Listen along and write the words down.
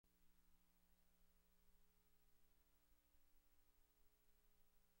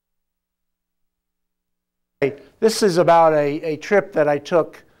This is about a trip that I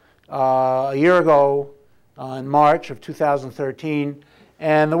took a year ago in March of 2013.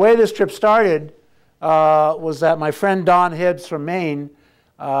 And the way this trip started was that my friend Don Hibbs from Maine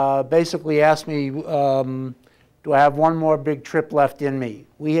basically asked me, do I have one more big trip left in me?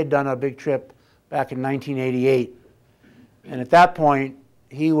 We had done a big trip back in 1988. And at that point,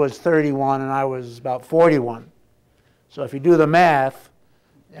 he was 31 and I was about 41. So if you do the math,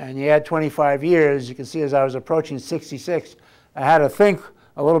 and you add 25 years, you can see as I was approaching 66, I had to think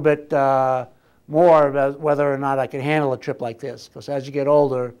a little bit more about whether or not I could handle a trip like this. Because as you get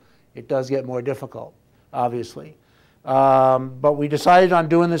older, it does get more difficult, obviously. But we decided on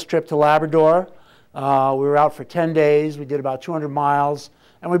doing this trip to Labrador. We were out for 10 days. We did about 200 miles.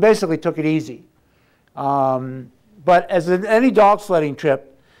 And we basically took it easy. But as in any dog sledding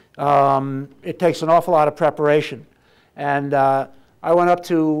trip, it takes an awful lot of preparation. And I went up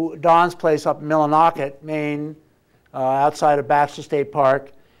to Don's place up in Menihek, Maine, outside of Baxter State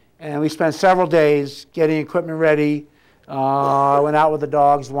Park, and we spent several days getting equipment ready. I went out with the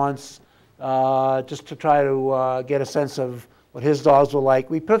dogs once just to try to get a sense of what his dogs were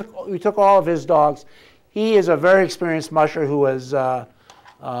like. We took all of his dogs. He is a very experienced musher who has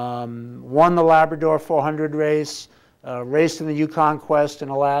won the Labrador 400 race, raced in the Yukon Quest in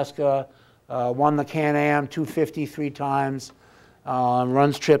Alaska, won the Can-Am 250 3 times.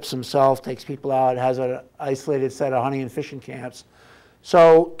 Runs trips himself, takes people out, has an isolated set of hunting and fishing camps.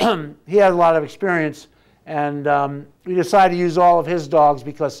 So he had a lot of experience, and we decided to use all of his dogs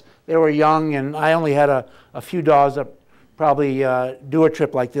because they were young, and I only had a few dogs that probably do a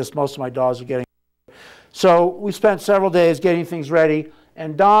trip like this. Most of my dogs are getting. So we spent several days getting things ready,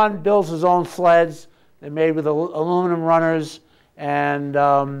 and Don builds his own sleds. They're made with aluminum runners, and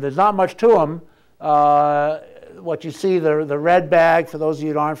there's not much to them. What you see, the red bag, for those of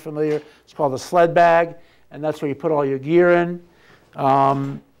you that aren't familiar, it's called a sled bag, and that's where you put all your gear in.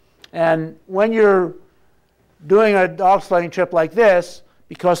 And when you're doing a dog sledding trip like this,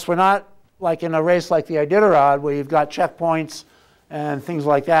 because we're not like in a race like the Iditarod, where you've got checkpoints and things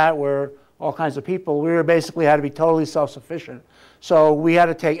like that, where all kinds of people, we basically had to be totally self-sufficient. So we had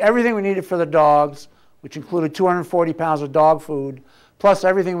to take everything we needed for the dogs, which included 240 pounds of dog food, plus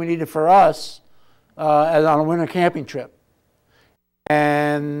everything we needed for us, as on a winter camping trip.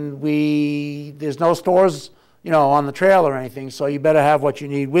 And there's no stores, on the trail or anything, so you better have what you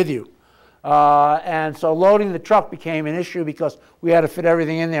need with you. And so loading the truck became an issue because we had to fit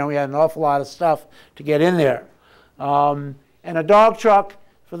everything in there, and we had an awful lot of stuff to get in there. And a dog truck,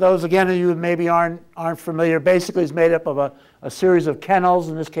 for those, again, of you who maybe aren't familiar, basically is made up of a series of kennels,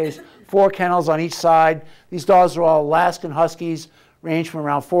 in this case, 4 kennels on each side. These dogs are all Alaskan huskies, range from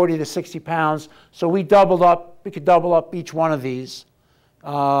around 40 to 60 pounds. So we could double up each one of these,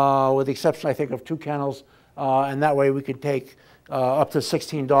 with the exception, I think, of 2 kennels. And that way we could take up to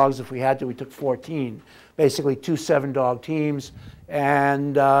 16 dogs if we had to. We took 14, basically 2 7-dog teams.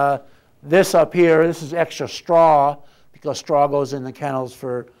 And this up here, this is extra straw, because straw goes in the kennels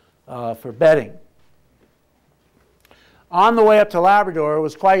for bedding. On the way up to Labrador, it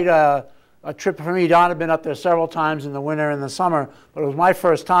was quite a trip for me. Don had been up there several times in the winter and the summer, but it was my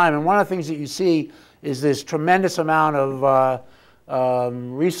first time. And one of the things that you see is this tremendous amount of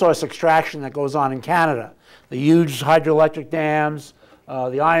resource extraction that goes on in Canada. The huge hydroelectric dams,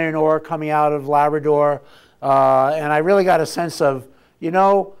 the iron ore coming out of Labrador. And I really got a sense of,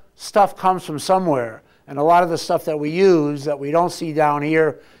 stuff comes from somewhere. And a lot of the stuff that we use that we don't see down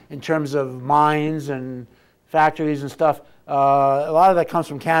here in terms of mines and factories and stuff, a lot of that comes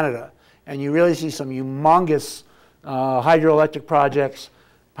from Canada. And you really see some humongous hydroelectric projects,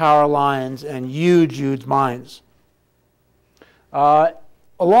 power lines, and huge, huge mines.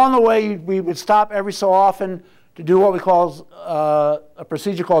 Along the way, we would stop every so often to do what we call a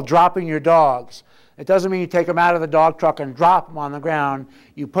procedure called dropping your dogs. It doesn't mean you take them out of the dog truck and drop them on the ground.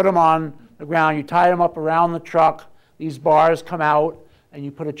 You put them on the ground, you tie them up around the truck. These bars come out, and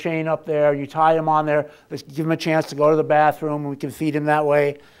you put a chain up there, and you tie them on there. Let's give them a chance to go to the bathroom, and we can feed them that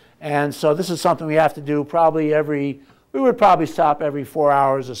way. And so this is something we have to do probably we would probably stop every 4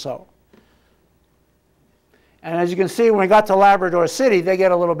 hours or so. And as you can see, when we got to Labrador City, they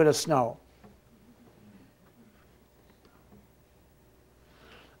get a little bit of snow.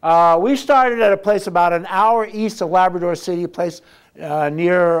 We started at a place about an hour east of Labrador City, a place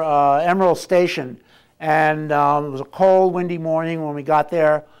near Emerald Station. And it was a cold, windy morning when we got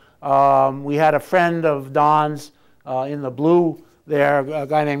there. We had a friend of Don's in the blue there, a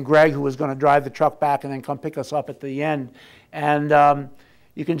guy named Greg, who was going to drive the truck back and then come pick us up at the end. And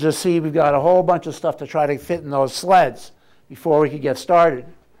you can just see we've got a whole bunch of stuff to try to fit in those sleds before we could get started.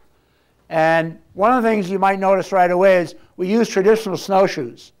 And one of the things you might notice right away is we use traditional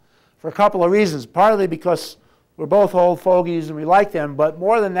snowshoes for a couple of reasons. Partly because we're both old fogies and we like them, but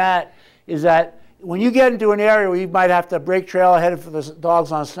more than that is that when you get into an area where you might have to break trail ahead for the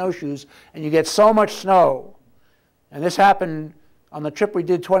dogs on snowshoes and you get so much snow, and this happened on the trip we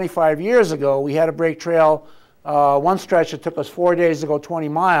did 25 years ago. We had to break trail one stretch. It took us 4 days to go 20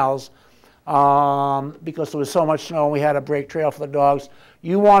 miles because there was so much snow and we had to break trail for the dogs.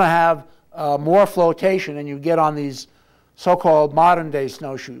 You want to have more flotation than you get on these so-called modern-day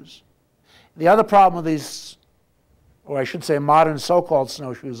snowshoes. The other problem with these, or I should say modern so-called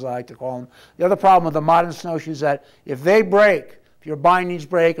snowshoes, I like to call them, the other problem with the modern snowshoes is that if they break, if your bindings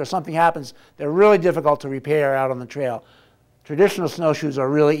break or something happens, they're really difficult to repair out on the trail. Traditional snowshoes are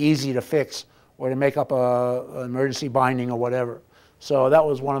really easy to fix or to make up an emergency binding or whatever. So that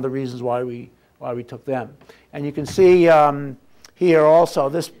was one of the reasons why we took them. And you can see here also,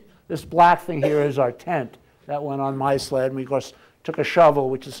 this black thing here is our tent. That went on my sled. And we, of course, took a shovel,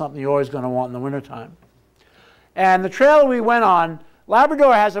 which is something you're always going to want in the wintertime. And the trail we went on,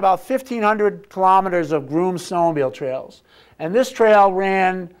 Labrador has about 1,500 kilometers of groomed snowmobile trails. And this trail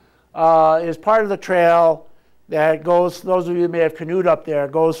is part of the trail that goes, those of you who may have canoed up there,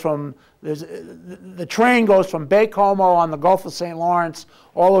 goes from, the train goes from Baie-Comeau on the Gulf of St. Lawrence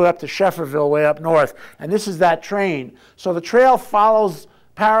all the way up to Shefferville, way up north. And this is that train. So the trail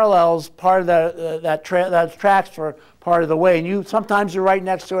parallels part of that tracks for part of the way. And sometimes you're right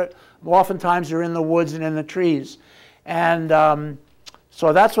next to it. Oftentimes you're in the woods and in the trees. And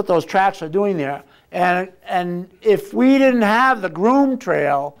so that's what those tracks are doing there. And if we didn't have the groomed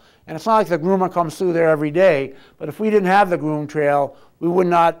trail, and it's not like the groomer comes through there every day, but if we didn't have the groomed trail,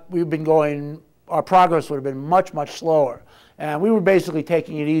 our progress would have been much, much slower. And we were basically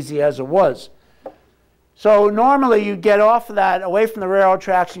taking it easy as it was. So normally you get off of that, away from the railroad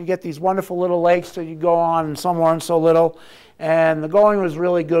tracks, and you get these wonderful little lakes that you go on, and some weren't so little. And the going was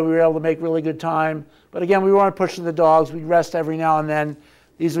really good. We were able to make really good time. But again, we weren't pushing the dogs. We'd rest every now and then.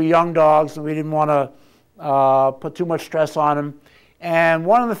 These were young dogs, and we didn't want to put too much stress on them. And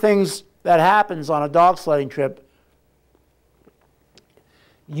one of the things that happens on a dog sledding trip,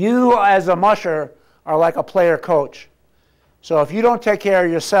 you as a musher are like a player coach. So if you don't take care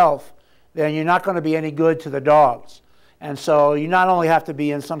of yourself, then you're not going to be any good to the dogs. And so you not only have to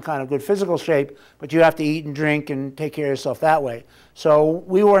be in some kind of good physical shape, but you have to eat and drink and take care of yourself that way. So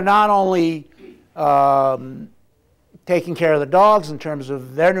we were not only taking care of the dogs in terms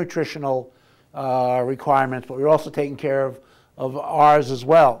of their nutritional requirements, but we were also taking care of ours as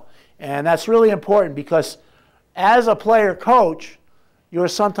well. And that's really important because as a player coach, you're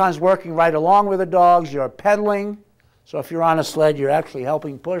sometimes working right along with the dogs, you're pedaling. So if you're on a sled, you're actually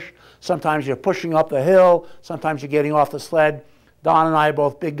helping push. Sometimes you're pushing up the hill. Sometimes you're getting off the sled. Don and I are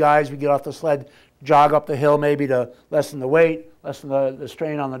both big guys. We get off the sled, jog up the hill maybe to lessen the weight, lessen the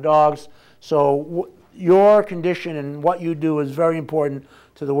strain on the dogs. So your condition and what you do is very important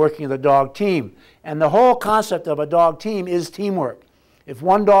to the working of the dog team. And the whole concept of a dog team is teamwork. If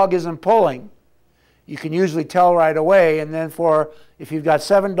one dog isn't pulling, you can usually tell right away. And then if you've got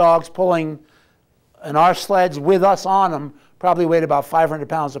 7 dogs pulling, and our sleds with us on them probably weighed about 500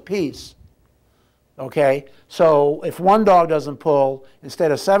 pounds apiece. Okay? So if one dog doesn't pull,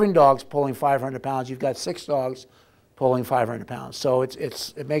 instead of 7 dogs pulling 500 pounds, you've got 6 dogs pulling 500 pounds. So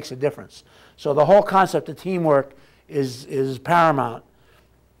it makes a difference. So the whole concept of teamwork is paramount.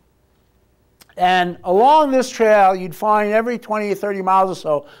 And along this trail, you'd find every 20 or 30 miles or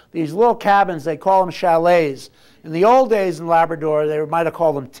so these little cabins. They call them chalets. In the old days in Labrador, they might have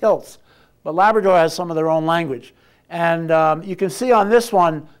called them tilts. But Labrador has some of their own language. And you can see on this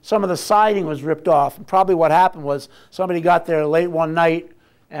one, some of the siding was ripped off. And probably what happened was somebody got there late one night,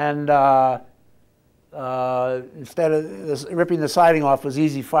 and instead of ripping the siding off was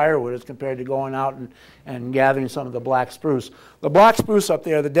easy firewood as compared to going out and gathering some of the black spruce. The black spruce up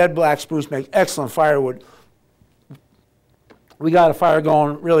there, the dead black spruce, makes excellent firewood. We got a fire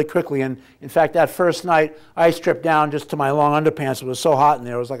going really quickly, and in fact, that first night, I stripped down just to my long underpants. It was so hot in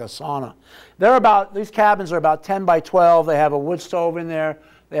there, it was like a sauna. These cabins are about 10 by 12. They have a wood stove in there.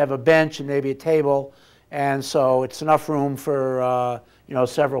 They have a bench and maybe a table, and so it's enough room for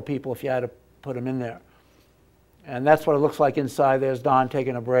several people if you had to put them in there. And that's what it looks like inside. There's Don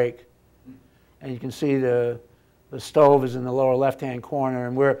taking a break, and you can see the stove is in the lower left-hand corner,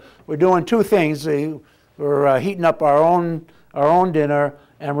 and we're doing 2 things. We're heating up our own dinner,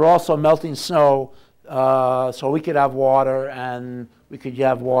 and we're also melting snow so we could have water, and we could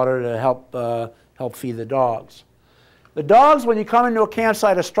have water to help feed the dogs. The dogs, when you come into a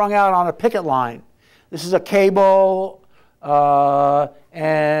campsite, are strung out on a picket line. This is a cable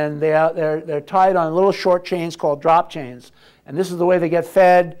and they're tied on little short chains called drop chains. And this is the way they get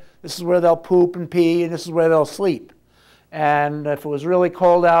fed. This is where they'll poop and pee, and this is where they'll sleep. And if it was really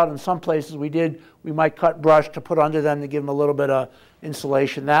cold out, in some places we might cut brush to put under them to give them a little bit of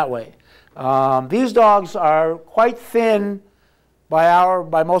insulation that way. These dogs are quite thin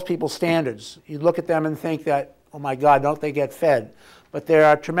by most people's standards. You look at them and think that, oh my God, don't they get fed? But they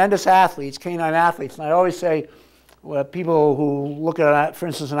are tremendous athletes, canine athletes. And I always say, well, people who look at, for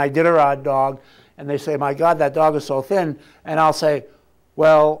instance, an Iditarod dog, and they say, my God, that dog is so thin. And I'll say,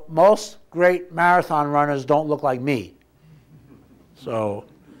 well, most great marathon runners don't look like me. So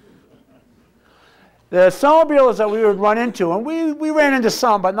the snowmobiles that we would run into, and we ran into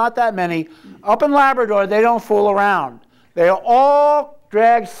some, but not that many, up in Labrador, they don't fool around. They all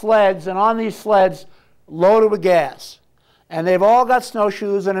drag sleds, and on these sleds, loaded with gas. And they've all got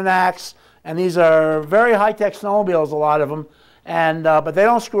snowshoes and an axe, and these are very high-tech snowmobiles, a lot of them. And, but they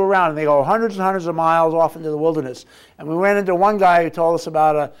don't screw around, and they go hundreds and hundreds of miles off into the wilderness. And we ran into one guy who told us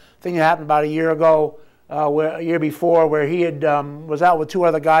about a thing that happened about a year ago, a year before, where he had, was out with two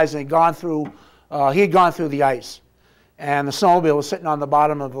other guys, and he had gone through the ice. And the snowmobile was sitting on the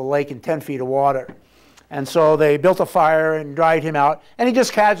bottom of the lake in 10 feet of water. And so they built a fire and dried him out. And he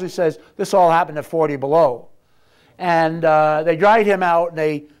just casually says, this all happened at 40 below. And they dried him out, and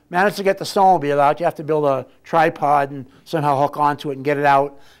they managed to get the snowmobile out. You have to build a tripod and somehow hook onto it and get it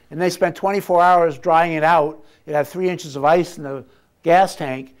out. And they spent 24 hours drying it out. It had 3 inches of ice in the gas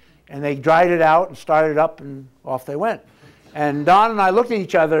tank. And they dried it out and started it up, and off they went. And Don and I looked at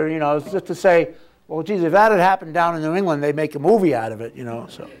each other, you know, just to say, well, geez, if that had happened down in New England, they'd make a movie out of it, you know.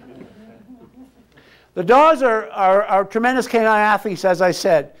 So the dogs are tremendous canine athletes, as I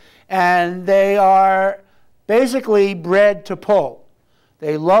said. And they are basically bred to pull.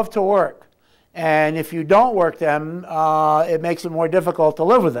 They love to work. And if you don't work them, it makes it more difficult to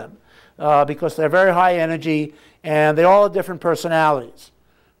live with them because they're very high energy, and they all have different personalities.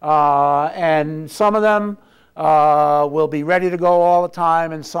 And some of them will be ready to go all the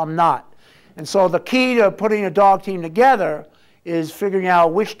time, and some not. And so the key to putting a dog team together is figuring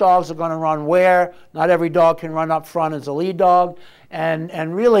out which dogs are going to run where. Not every dog can run up front as a lead dog.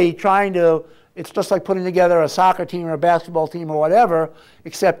 And really trying to, it's just like putting together a soccer team or a basketball team or whatever,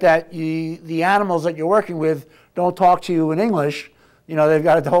 except that the animals that you're working with don't talk to you in English. You know, they've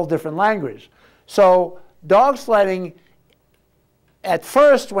got a whole different language. So dog sledding, at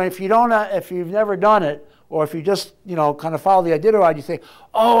first, if you've never done it, or if you just, you know, kind of follow the Iditarod, you say,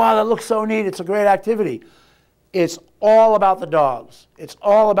 oh, wow, that looks so neat. It's a great activity. It's all about the dogs. It's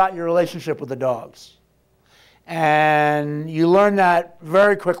all about your relationship with the dogs. And you learn that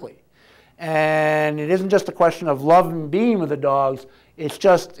very quickly. And it isn't just a question of loving being with the dogs. It's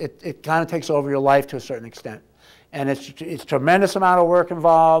just, it kind of takes over your life to a certain extent. And it's a tremendous amount of work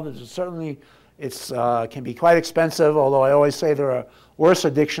involved. It can be quite expensive, although I always say there are worse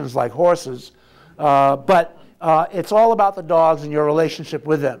addictions like horses. But it's all about the dogs and your relationship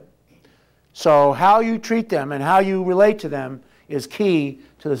with them. So how you treat them and how you relate to them is key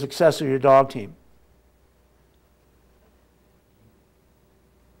to the success of your dog team.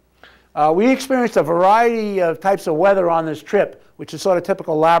 We experienced a variety of types of weather on this trip, which is sort of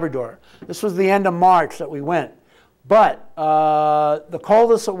typical Labrador. This was the end of March that we went. But the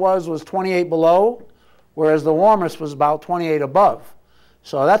coldest it was 28 below, whereas the warmest was about 28 above.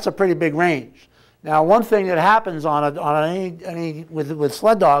 So that's a pretty big range. Now, one thing that happens with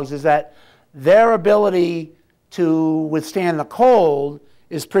sled dogs is that their ability to withstand the cold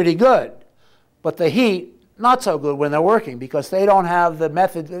is pretty good. But the heat, not so good when they're working, because they don't have the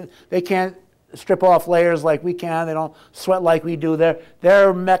method. They can't strip off layers like we can. They don't sweat like we do.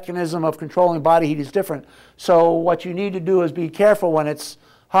 Their mechanism of controlling body heat is different. So what you need to do is be careful when it's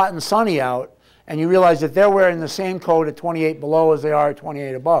hot and sunny out, and you realize that they're wearing the same coat at 28 below as they are at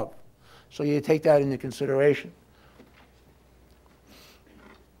 28 above. So you take that into consideration.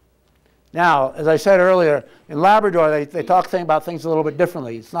 Now, as I said earlier, in Labrador, they talk about things a little bit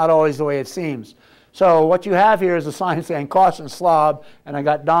differently. It's not always the way it seems. So what you have here is a sign saying caution slob, and I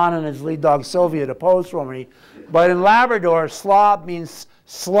got Don and his lead dog Sylvia to pose for me. But in Labrador, slob means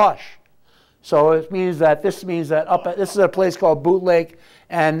slush. So it means that this is a place called Boot Lake,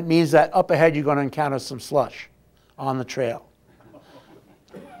 and it means that up ahead you're going to encounter some slush on the trail.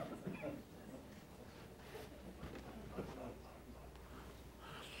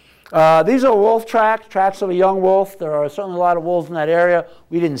 These are wolf tracks of a young wolf. There are certainly a lot of wolves in that area.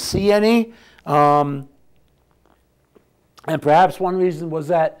 We didn't see any. And perhaps one reason was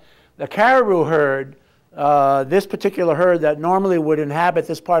that the caribou herd this particular herd that normally would inhabit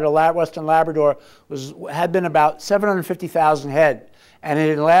this part of western Labrador had been about 750,000 head. And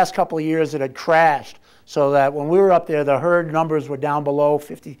in the last couple of years, it had crashed. So that when we were up there, the herd numbers were down below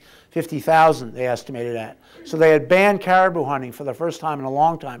 50,000, they estimated at. So they had banned caribou hunting for the first time in a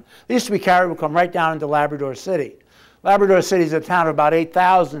long time. There used to be caribou come right down into Labrador City. Labrador City is a town of about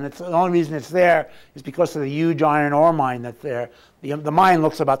 8,000. The only reason it's there is because of the huge iron ore mine that's there. The mine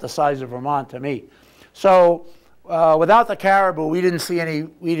looks about the size of Vermont to me. So without the caribou, we didn't see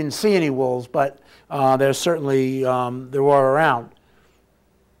any wolves, but there's certainly there were around.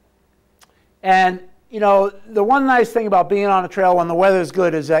 And you know, the one nice thing about being on a trail when the weather's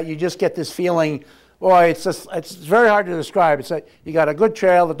good is that you just get this feeling. Boy, it's very hard to describe. It's like you got a good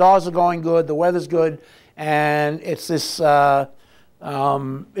trail, the dogs are going good, the weather's good, and it's this.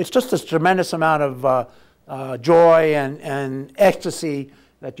 It's just this tremendous amount of joy and ecstasy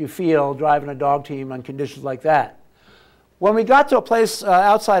that you feel driving a dog team on conditions like that. When we got to a place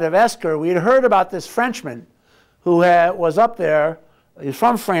outside of Esker, we had heard about this Frenchman who was up there. He's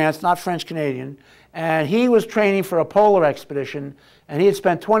from France, not French-Canadian, and he was training for a polar expedition, and he had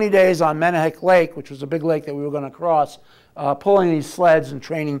spent 20 days on Menihek Lake, which was a big lake that we were going to cross, pulling these sleds and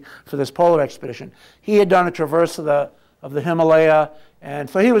training for this polar expedition. He had done a traverse of the Himalaya, and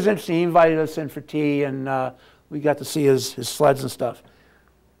so he was interested. He invited us in for tea, and we got to see his sleds and stuff.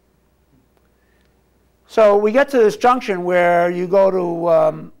 So we get to this junction where you go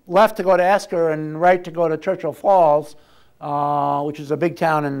to left to go to Esker and right to go to Churchill Falls, which is a big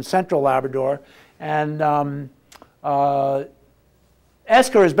town in central Labrador. And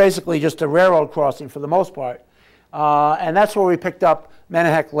Esker is basically just a railroad crossing for the most part. And that's where we picked up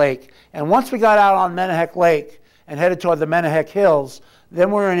Menihek Lake. And once we got out on Menihek Lake and headed toward the Menihek Hills, then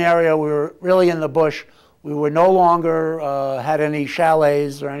we were in an area, we were really in the bush. We were no longer had any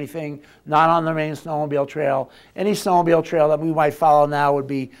chalets or anything, not on the main snowmobile trail. Any snowmobile trail that we might follow now would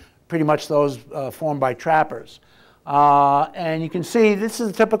be pretty much those formed by trappers. And you can see this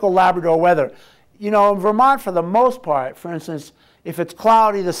is typical Labrador weather. You know, in Vermont, for the most part, for instance, if it's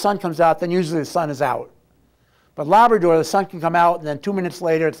cloudy, the sun comes out, then usually the sun is out. But Labrador, the sun can come out, and then 2 minutes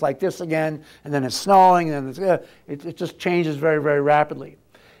later, it's like this again, and then it's snowing, and then it just changes very, very rapidly.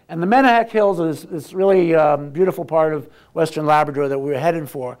 And the Menihek Hills is this really beautiful part of western Labrador that we were heading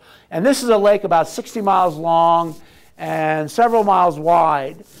for. And this is a lake about 60 miles long and several miles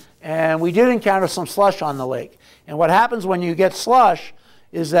wide. And we did encounter some slush on the lake. And what happens when you get slush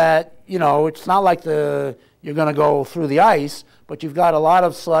is that, you know, it's not like you're going to go through the ice, but you've got a lot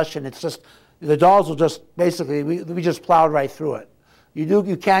of slush, and it's just, the dogs will just, basically, we just plowed right through it.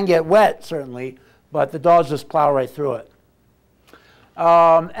 You can get wet, certainly, but the dogs just plow right through it.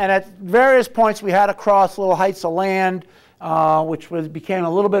 And at various points, we had to cross little heights of land, which became a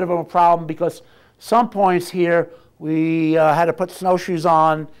little bit of a problem because some points here, we had to put snowshoes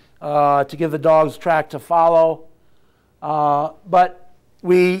on to give the dogs track to follow. But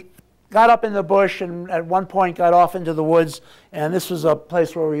we got up in the bush and at one point got off into the woods, and this was a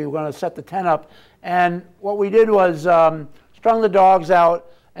place where we were going to set the tent up. And what we did was strung the dogs out,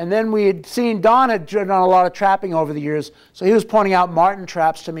 and then we had seen Don had done a lot of trapping over the years, so he was pointing out marten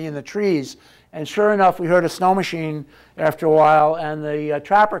traps to me in the trees. And sure enough, we heard a snow machine after a while, and the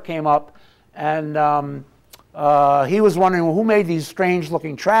trapper came up, and he was wondering, well, who made these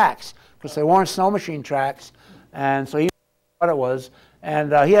strange-looking tracks? Because they weren't snow machine tracks, and so he thought it was.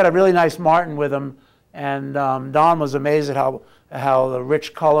 And he had a really nice marten with him, and Don was amazed at how the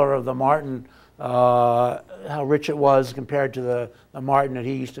rich color of the marten, how rich it was compared to the marten that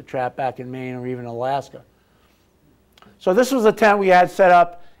he used to trap back in Maine or even Alaska. So this was the tent we had set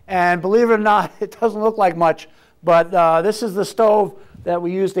up, and believe it or not, it doesn't look like much, but this is the stove that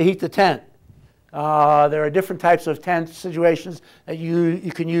we use to heat the tent. There are different types of tent situations that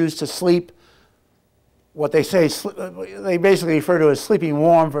you can use to sleep. What they say, they basically refer to as sleeping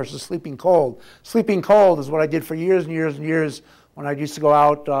warm versus sleeping cold. Sleeping cold is what I did for years and years and years when I used to go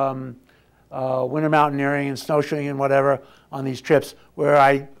out winter mountaineering and snowshoeing and whatever on these trips, where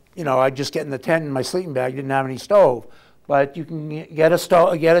I'd just get in the tent in my sleeping bag. Didn't have any stove, but you can get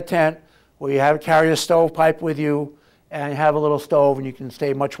a tent where you carry a stovepipe with you and have a little stove, and you can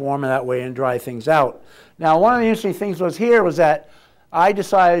stay much warmer that way and dry things out. Now, one of the interesting things was that I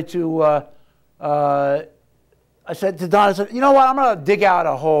decided to. I said to Don, I said, you know what, I'm going to dig out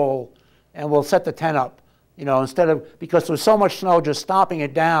a hole and we'll set the tent up, you know, because there was so much snow, just stomping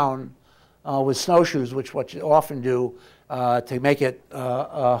it down with snowshoes, which what you often do to make it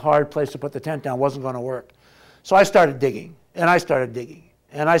a hard place to put the tent down, wasn't going to work. So I started digging, and I started digging,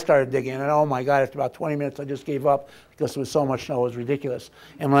 And I started digging, and oh my God, after about 20 minutes, I just gave up because there was so much snow, it was ridiculous.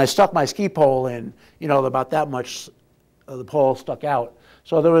 And when I stuck my ski pole in, you know, about that much of the pole stuck out.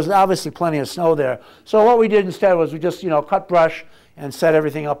 So there was obviously plenty of snow there. So what we did instead was we just, you know, cut brush and set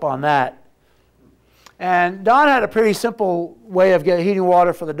everything up on that. And Don had a pretty simple way of heating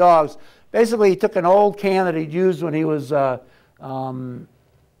water for the dogs. Basically, he took an old can that he'd used when he was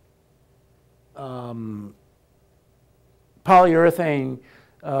polyurethane,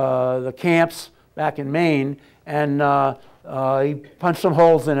 the camps back in Maine, and he punched some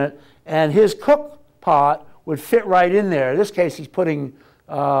holes in it. And his cook pot would fit right in there. In this case, he's putting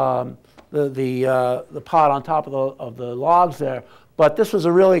the pot on top of the logs there. But this was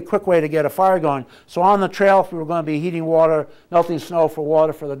a really quick way to get a fire going. So on the trail, if we were going to be heating water, melting snow for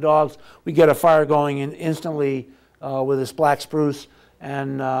water for the dogs, we'd get a fire going instantly with this black spruce,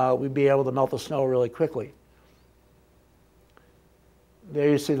 and we'd be able to melt the snow really quickly. There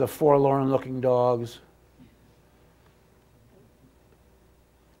you see the forlorn-looking dogs.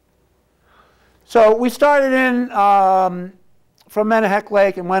 So we started in from Menihek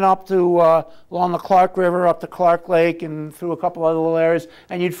Lake and went up to along the Clark River, up to Clark Lake, and through a couple other little areas.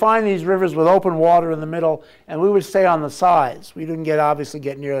 And you'd find these rivers with open water in the middle, and we would stay on the sides. We didn't obviously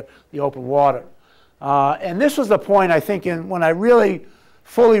get near the open water. And this was the point, I think, when I really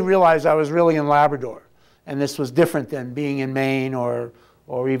fully realized I was really in Labrador. And this was different than being in Maine or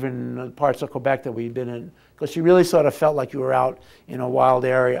even parts of Quebec that we'd been in, because you really sort of felt like you were out in a wild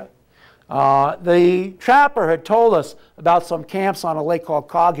area. The trapper had told us about some camps on a lake called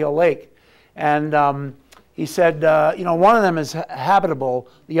Cog Hill Lake. And he said, you know, one of them is habitable.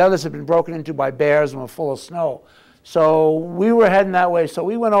 The others have been broken into by bears and were full of snow. So we were heading that way. So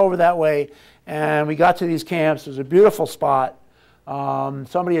we went over that way, and we got to these camps. It was a beautiful spot.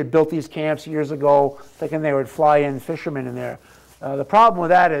 Somebody had built these camps years ago, thinking they would fly in fishermen in there. The problem with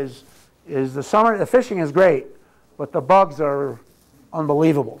that is the fishing is great, but the bugs are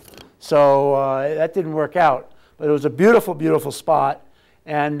unbelievable. So that didn't work out. But it was a beautiful, beautiful spot.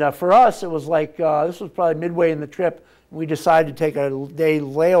 And for us, it was like, this was probably midway in the trip. We decided to take a day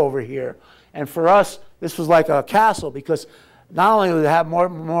layover here. And for us, this was like a castle, because not only did it have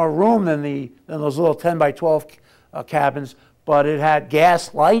more room than those little 10 by 12 cabins, but it had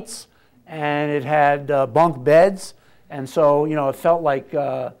gas lights, and it had bunk beds. And so, you know, it felt like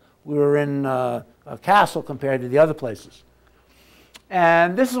we were in a castle compared to the other places.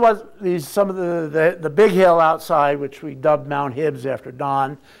 And this is what some of the big hill outside, which we dubbed Mount Hibbs after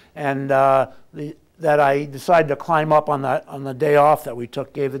Don, and that I decided to climb up on the day off that we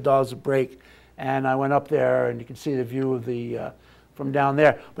took, gave the dogs a break. And I went up there, and you can see the view of from down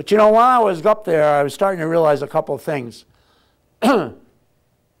there. But you know, while I was up there, I was starting to realize a couple of things. When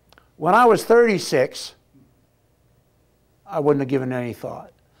I was 36, I wouldn't have given it any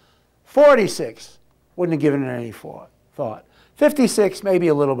thought. 46, wouldn't have given it any thought. 56, maybe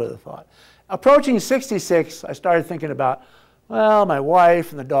a little bit of thought. Approaching 66, I started thinking about, well, my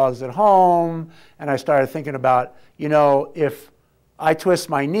wife and the dogs at home, and I started thinking about, you know, if I twist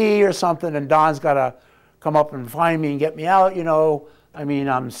my knee or something and Don's got to come up and find me and get me out, you know, I mean,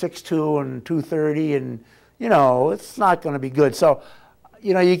 I'm 6'2" and 230, and, you know, it's not going to be good. So,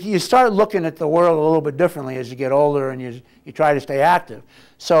 you know, you start looking at the world a little bit differently as you get older, and you try to stay active.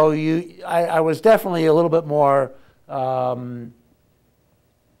 So I was definitely a little bit more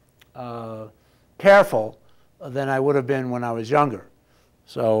careful than I would have been when I was younger.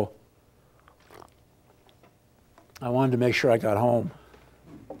 So I wanted to make sure I got home.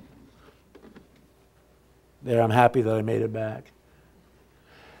 There, I'm happy that I made it back.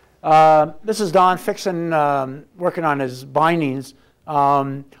 This is Don fixing, working on his bindings.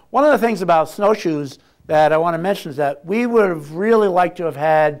 One of the things about snowshoes that I want to mention is that we would have really liked to have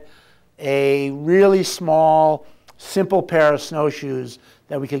had a really small, simple pair of snowshoes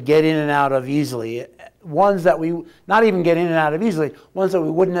that we could get in and out of easily. Ones that we, not even get in and out of easily, ones that we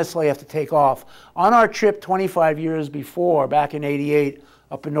wouldn't necessarily have to take off. On our trip 25 years before, back in '88,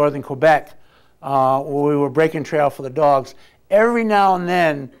 up in northern Quebec, where we were breaking trail for the dogs, every now and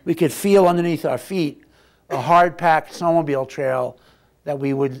then we could feel underneath our feet a hard-packed snowmobile trail that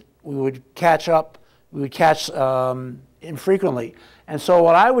we would catch infrequently. And so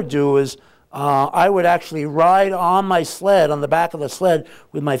what I would do is I would actually ride on my sled, on the back of the sled,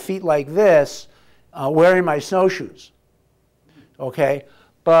 with my feet like this, wearing my snowshoes. Okay?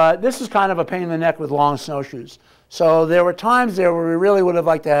 But this is kind of a pain in the neck with long snowshoes. So there were times there where we really would have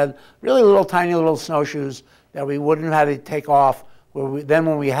liked to have really little, tiny little snowshoes that we wouldn't have had to take off. Then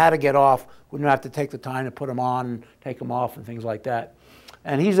when we had to get off, we wouldn't have to take the time to put them on and take them off and things like that.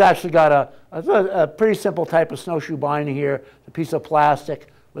 And he's actually got a pretty simple type of snowshoe binder here, a piece of plastic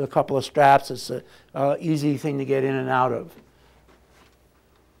with a couple of straps. It's an easy thing to get in and out of.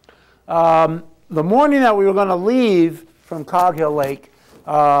 The morning that we were going to leave from Cog Hill Lake,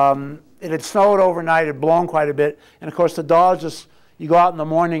 it had snowed overnight, it had blown quite a bit, and of course the dogs just, you go out in the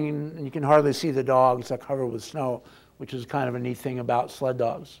morning and you can hardly see the dogs. They're covered with snow, which is kind of a neat thing about sled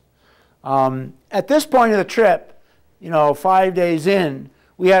dogs. At this point of the trip, 5 days in,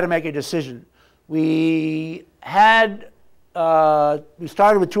 we had to make a decision. We started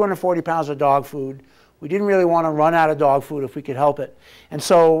with 240 pounds of dog food. We didn't really want to run out of dog food if we could help it. And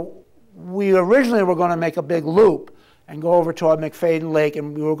so we originally were going to make a big loop and go over toward McFadden Lake,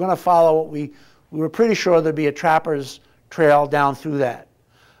 and we were going to follow what we were pretty sure there'd be a trapper's trail down through that.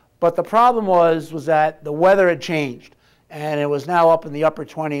 But the problem was that the weather had changed, and it was now up in the upper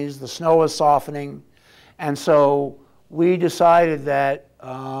 20s. The snow was softening, and so we decided that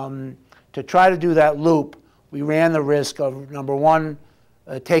to try to do that loop, we ran the risk of, number one,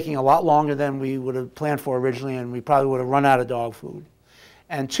 taking a lot longer than we would have planned for originally, and we probably would have run out of dog food.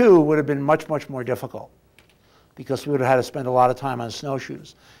 And two, would have been much, much more difficult because we would have had to spend a lot of time on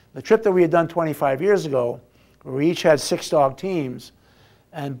snowshoes. The trip that we had done 25 years ago, where we each had 6 dog teams,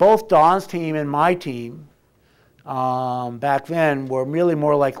 and both Don's team and my team back then were really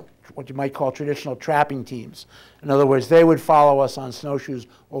more like what you might call traditional trapping teams. In other words, they would follow us on snowshoes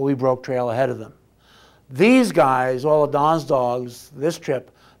or we broke trail ahead of them. These guys, all of Don's dogs, this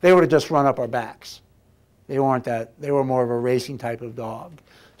trip, they would have just run up our backs. They weren't that, they were more of a racing type of dog.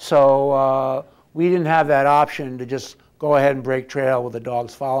 So we didn't have that option to just go ahead and break trail with the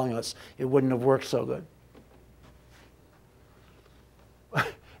dogs following us. It wouldn't have worked so good.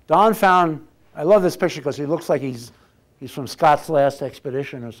 Don found, I love this picture because he looks like he's from Scott's Last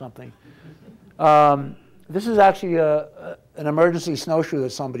Expedition or something. This is actually an emergency snowshoe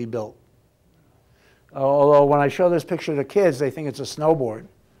that somebody built. Although when I show this picture to kids, they think it's a snowboard.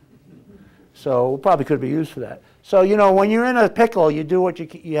 So it probably could be used for that. So, when you're in a pickle, you do what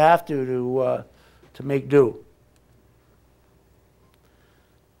you have to make do.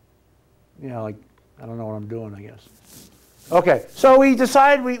 Like, I don't know what I'm doing, I guess. Okay, so we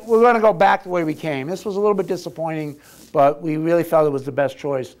decided we're going to go back the way we came. This was a little bit disappointing, but we really felt it was the best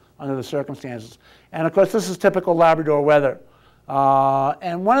choice under the circumstances. And of course, this is typical Labrador weather.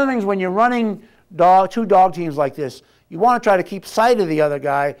 And one of the things when you're running 2 dog teams like this, you want to try to keep sight of the other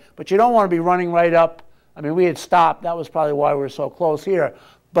guy, but you don't want to be running right up. I mean, we had stopped. That was probably why we were so close here.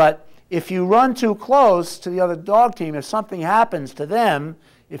 But if you run too close to the other dog team, if something happens to them,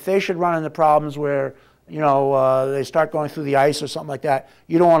 if they should run into problems where they start going through the ice or something like that,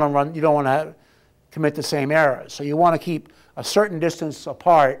 you don't want to run. You don't want to commit the same error. So you want to keep a certain distance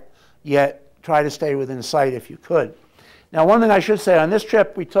apart, yet try to stay within sight if you could. Now, one thing I should say, on this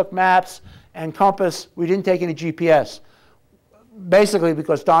trip, we took maps and compass. We didn't take any GPS, basically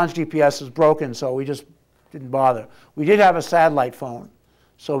because Don's GPS is broken, so we just didn't bother. We did have a satellite phone,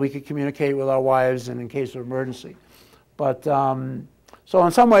 so we could communicate with our wives and in case of emergency. But so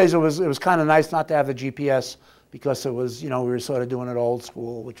in some ways, it was kind of nice not to have the GPS because it was, we were sort of doing it old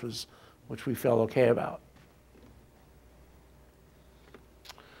school, which we felt okay about.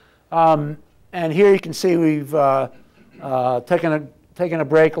 And here you can see we've taken a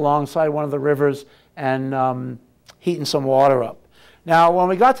break alongside one of the rivers and heating some water up. Now, when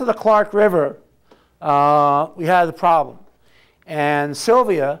we got to the Clark River, we had a problem. And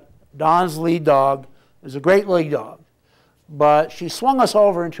Sylvia, Don's lead dog, is a great lead dog. But she swung us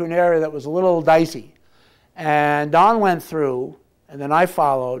over into an area that was a little dicey. And Don went through, and then I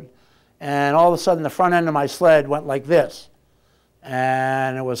followed, and all of a sudden the front end of my sled went like this.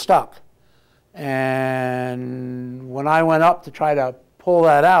 And it was stuck. And when I went up to try to pull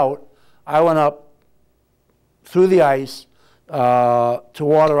that out, I went up through the ice to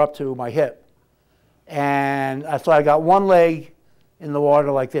water up to my hip. And so I got one leg in the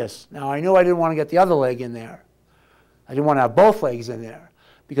water like this. Now, I knew I didn't want to get the other leg in there. I didn't want to have both legs in there.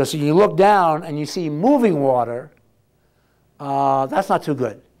 Because when you look down and you see moving water, that's not too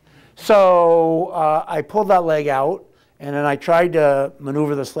good. So I pulled that leg out, and then I tried to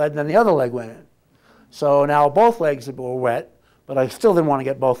maneuver the sled, and then the other leg went in. So now both legs were wet, but I still didn't want to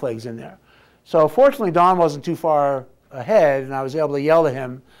get both legs in there. So fortunately, Don wasn't too far ahead, and I was able to yell to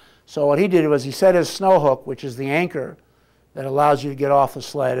him. So what he did was he set his snow hook, which is the anchor that allows you to get off the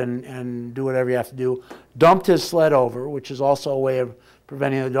sled and do whatever you have to do, dumped his sled over, which is also a way of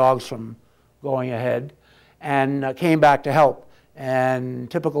preventing the dogs from going ahead, and came back to help.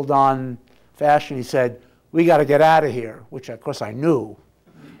 And typical Don fashion, he said, "We got to get out of here," which of course I knew.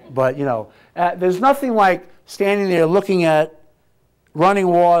 But there's nothing like standing there looking at running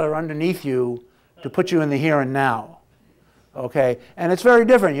water underneath you to put you in the here and now. Okay, and it's very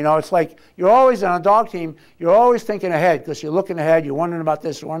different. You know, it's like you're always on a dog team. You're always thinking ahead because you're looking ahead. You're wondering about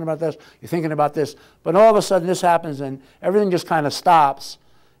this. You're wondering about this. You're thinking about this. But all of a sudden, this happens, and everything just kind of stops,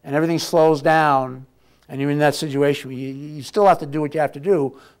 and everything slows down, and you're in that situation. You still have to do what you have to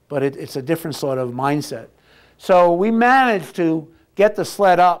do, but it's a different sort of mindset. So we managed to get the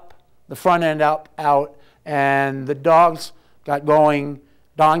sled up, the front end out, and the dogs got going.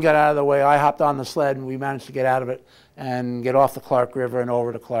 Don got out of the way. I hopped on the sled, and we managed to get out of it and get off the Clark River and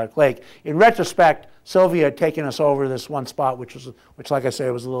over to Clark Lake. In retrospect, Sylvia had taken us over this one spot, which, like I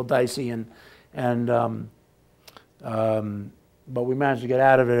say, was a little dicey, but we managed to get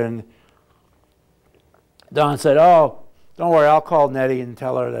out of it. And Don said, "Oh, don't worry, I'll call Nettie and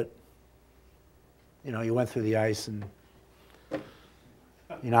tell her that, you know, you went through the ice and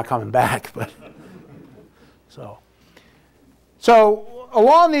you're not coming back." But so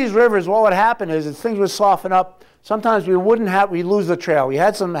along these rivers, what would happen is as things would soften up. Sometimes we'd lose the trail. We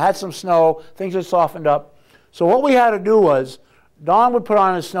had some snow, things had softened up. So what we had to do was, Don would put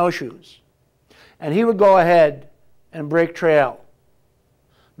on his snowshoes, and he would go ahead and break trail,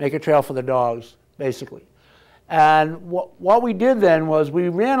 make a trail for the dogs, basically. And what we did then was we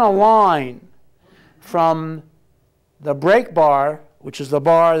ran a line from the brake bar, which is the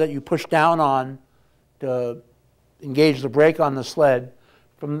bar that you push down on to engage the brake on the sled,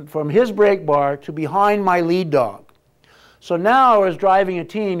 from his brake bar to behind my lead dog. So now as driving a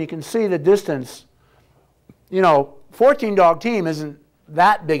team, you can see the distance. You know, 14-dog team isn't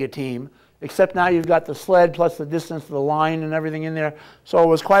that big a team, except now you've got the sled plus the distance of the line and everything in there. So it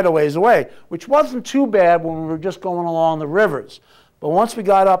was quite a ways away, which wasn't too bad when we were just going along the rivers. But once we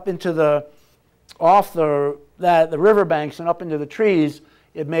got up into the riverbanks and up into the trees,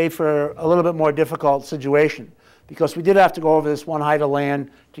 it made for a little bit more difficult situation, because we did have to go over this one height of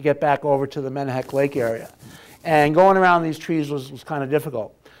land to get back over to the Menihek Lake area. And going around these trees was kind of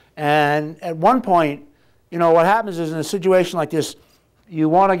difficult. And at one point, you know, what happens is in a situation like this, you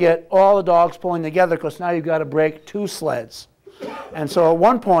want to get all the dogs pulling together because now you've got to break two sleds. And so at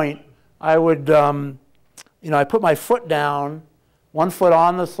one point, I would, I put my foot down, one foot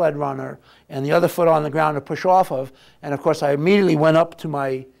on the sled runner, and the other foot on the ground to push off of. And of course, I immediately went up to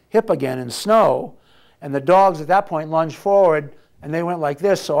my hip again in snow. And the dogs at that point lunged forward, and they went like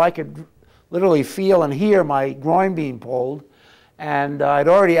this, so I could literally feel and hear my groin being pulled. And I'd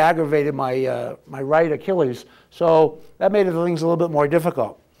already aggravated my right Achilles, so that made things a little bit more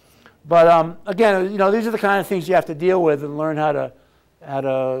difficult. But again, you know, these are the kind of things you have to deal with and learn how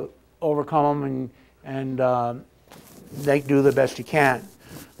to overcome them and do the best you can.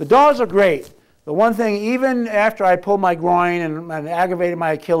 The dogs are great. The one thing, even after I pulled my groin and aggravated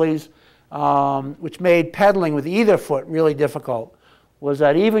my Achilles, which made pedaling with either foot really difficult, was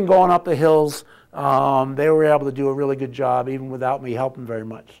that even going up the hills, they were able to do a really good job even without me helping very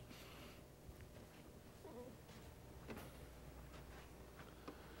much.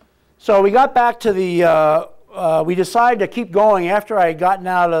 So we got back to the, we decided to keep going after I had gotten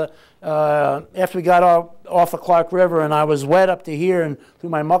out of, after we got off the Clark River and I was wet up to here and through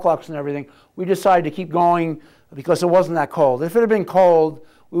my mucklucks and everything, we decided to keep going because it wasn't that cold. If it had been cold,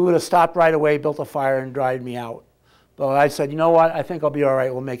 we would have stopped right away, built a fire, and dried me out. But I said, you know what, I think I'll be all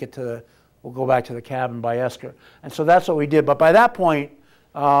right. We'll make it to we'll go back to the cabin by Esker. And so that's what we did. But by that point,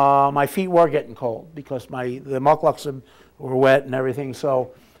 my feet were getting cold because the mucklucks were wet and everything.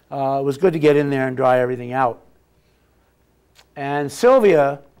 So it was good to get in there and dry everything out. And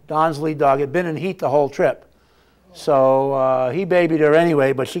Sylvia, Don's lead dog, had been in heat the whole trip. So he babied her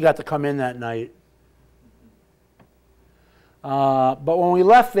anyway, but she got to come in that night. But when we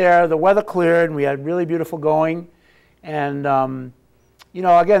left there, the weather cleared and we had really beautiful going. And, you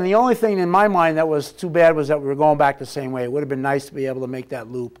know, again, the only thing in my mind that was too bad was that we were going back the same way. It would have been nice to be able to make that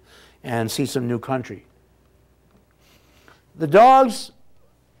loop and see some new country. The dogs,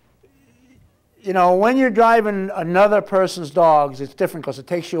 you know, when you're driving another person's dogs, it's different because it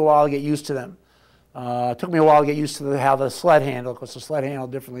takes you a while to get used to them. It took me a while to get used to how the sled handled, because the sled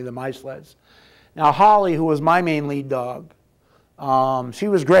handled differently than my sleds. Now, Holly, who was my main lead dog, she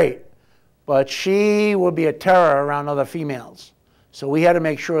was great, but she would be a terror around other females. So we had to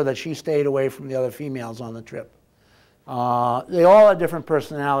make sure that she stayed away from the other females on the trip. They all had different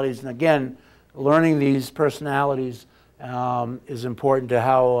personalities, and again, learning these personalities is important to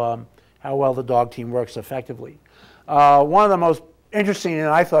how well the dog team works effectively. One of the most interesting and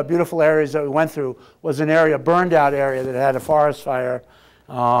I thought beautiful areas that we went through was an area, a burned out area that had a forest fire.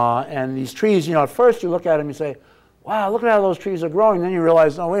 And these trees, you know, at first you look at them and you say, wow, look at how those trees are growing. Then you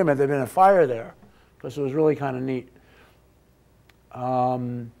realize, oh, wait a minute, there's been a fire there, because it was really kind of neat.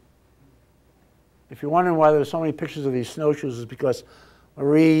 If you're wondering why there's so many pictures of these snowshoes, it's because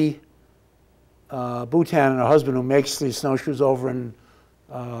Marie Boutan and her husband, who makes these snowshoes over in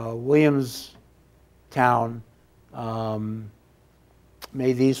Williamstown,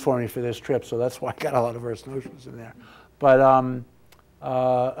 made these for me for this trip, so that's why I got a lot of her snowshoes in there. But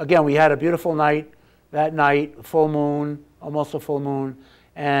again, we had a beautiful night that night, full moon, almost a full moon,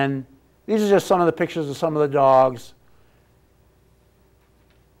 and these are just some of the pictures of some of the dogs.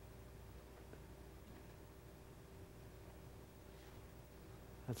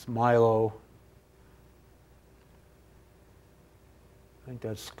 That's Milo. I think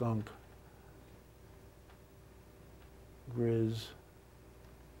that's Skunk. Grizz.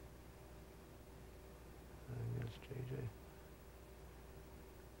 I think that's JJ.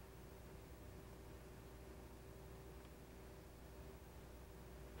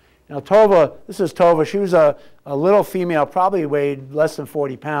 Now Tova, this is Tova. She was a little female, probably weighed less than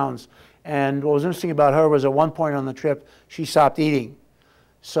 40 pounds. And what was interesting about her was at one point on the trip, she stopped eating.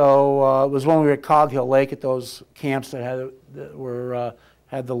 So it was when we were at Cog Hill Lake at those camps that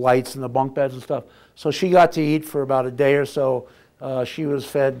had the lights and the bunk beds and stuff. So she got to eat for about a day or so. She was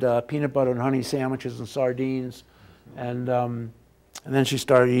fed peanut butter and honey sandwiches and sardines, and then she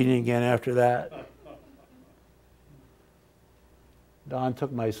started eating again after that. Don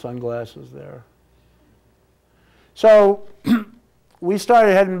took my sunglasses there. So we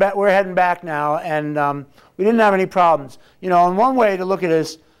started heading back. We're heading back now, and we didn't have any problems. You know, and one way to look at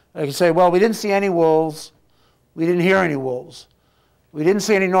this, I can say, well, we didn't see any wolves. We didn't hear any wolves. We didn't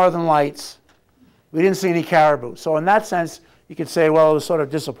see any northern lights. We didn't see any caribou. So in that sense, you could say, well, it was sort of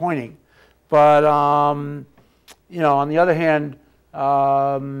disappointing. But, you know, on the other hand,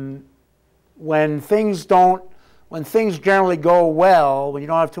 when things generally go well, when you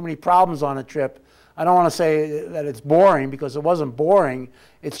don't have too many problems on a trip, I don't want to say that it's boring, because it wasn't boring.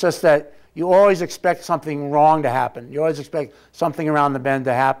 It's just that you always expect something wrong to happen. You always expect something around the bend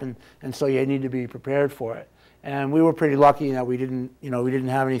to happen, and so you need to be prepared for it. And we were pretty lucky that we didn't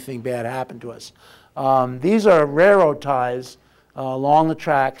have anything bad happen to us. These are railroad ties along the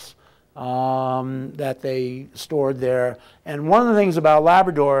tracks that they stored there. And one of the things about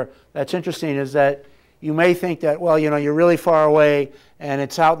Labrador that's interesting is that you may think that, well, you know, you're really far away and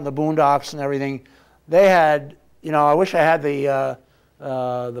it's out in the boondocks and everything. They had, you know, I wish I had the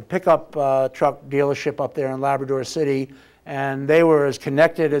pickup truck dealership up there in Labrador City, and they were as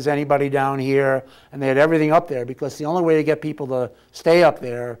connected as anybody down here, and they had everything up there, because the only way to get people to stay up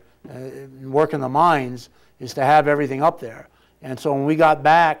there and work in the mines is to have everything up there. And so when we got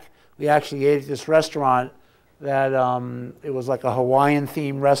back, we actually ate at this restaurant that it was like a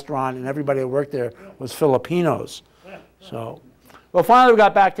Hawaiian-themed restaurant, and everybody that worked there was Filipinos. So, well, finally we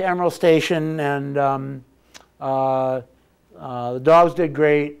got back to Emerald Station, and the dogs did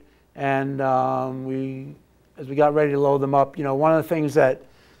great, and as we got ready to load them up, you know, one of the things that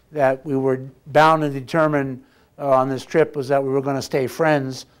we were bound and determined on this trip was that we were going to stay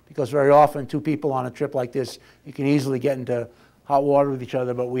friends, because very often two people on a trip like this, you can easily get into hot water with each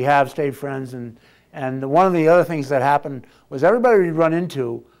other, but we have stayed friends. And one of the other things that happened was everybody we'd run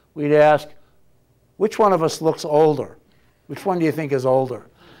into, we'd ask, which one of us looks older? Which one do you think is older?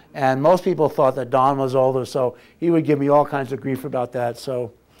 And most people thought that Don was older, so he would give me all kinds of grief about that.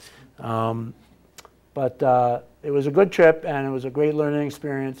 So, but it was a good trip, and it was a great learning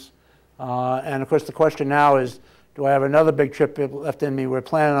experience. And of course, the question now is, do I have another big trip left in me? We're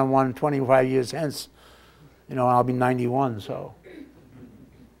planning on one 25 years hence. You know, I'll be 91, so.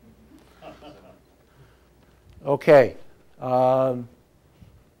 Okay. Can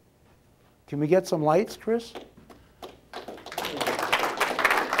we get some lights, Chris?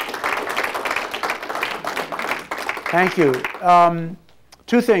 Thank you.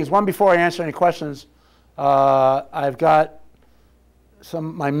 Two things. One, before I answer any questions, I've got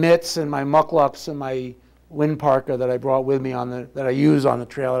my mitts and my mucklucks and my wind parka that I brought with me that I use on the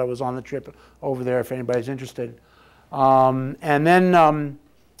trail, that I was on the trip over there, if anybody's interested. And then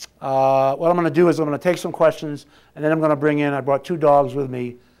what I'm going to do is I'm going to take some questions, and then I'm going to bring in, I brought two dogs with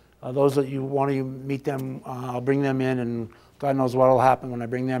me. Those that you want to meet them, I'll bring them in, and God knows what will happen when I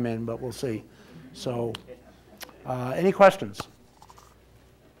bring them in, but we'll see. So, any questions?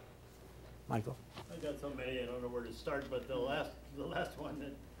 Michael? I got so many, I don't know where to start, but the last one,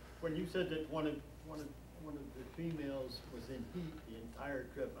 that when you said that one of the females was in heat the entire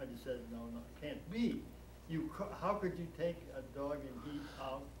trip, I just said, no, it can't be. How could you take a dog in heat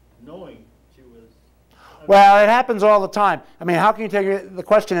out knowing she was? Well, it happens all the time. I mean, how can you take it? The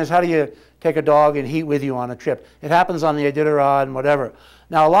question is, how do you take a dog in heat with you on a trip? It happens on the Iditarod and whatever.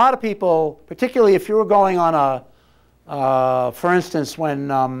 Now, a lot of people, particularly if you were going on For instance,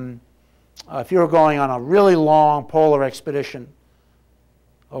 when if you were going on a really long polar expedition,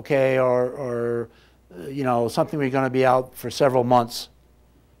 okay, or you know, something where you're going to be out for several months,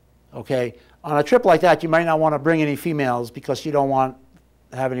 okay, on a trip like that, you might not want to bring any females because you don't want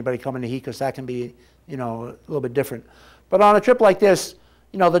to have anybody come in to heat, because that can be, you know, a little bit different. But on a trip like this,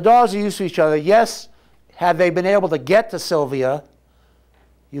 you know, the dogs are used to each other. Yes, had they been able to get to Sylvia,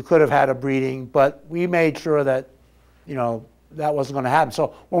 you could have had a breeding, but we made sure that, you know, that wasn't going to happen.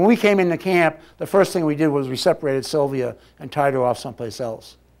 So when we came into camp, the first thing we did was we separated Sylvia and tied her off someplace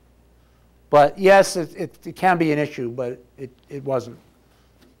else. But yes, it can be an issue, but it wasn't,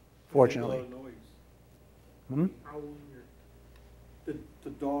 fortunately. A lot of noise. Hmm? The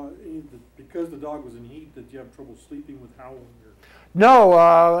dog, because the dog was in heat, did you have trouble sleeping with howling? Or?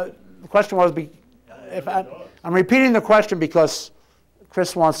 No, the question was, if I'm repeating the question because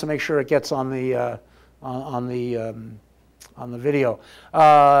Chris wants to make sure it gets on the video.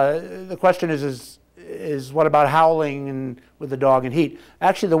 The question is what about howling and with the dog in heat?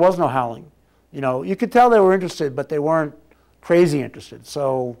 Actually, there was no howling. You know, you could tell they were interested, but they weren't crazy interested.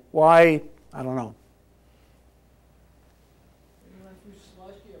 So why? I don't know.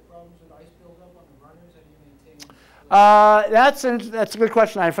 That's a good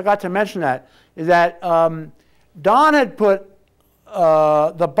question. I forgot to mention that. Is that Don had put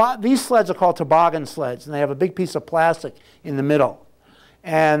these sleds are called toboggan sleds, and they have a big piece of plastic in the middle.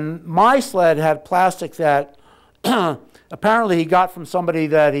 And my sled had plastic that apparently he got from somebody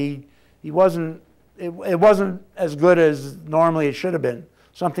that he wasn't. It wasn't as good as normally it should have been.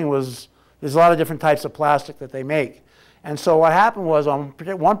 There's a lot of different types of plastic that they make. And so what happened was, on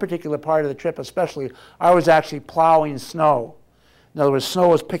one particular part of the trip especially, I was actually plowing snow. In other words, snow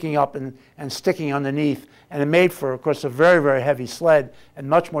was picking up and sticking underneath, and it made for, of course, a very, very heavy sled and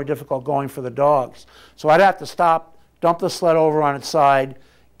much more difficult going for the dogs. So I'd have to stop, dump the sled over on its side,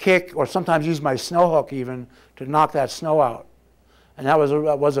 kick, or sometimes use my snow hook even to knock that snow out. And that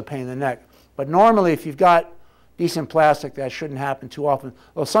was a pain in the neck. But normally, if you've got decent plastic, that shouldn't happen too often.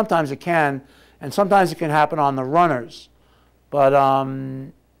 Well, sometimes it can, and sometimes it can happen on the runners. But,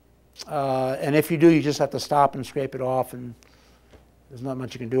 and if you do, you just have to stop and scrape it off, and there's not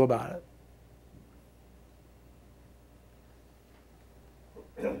much you can do about it.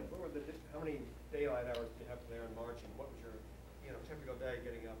 How many daylight hours did you have there in March, and what was your typical day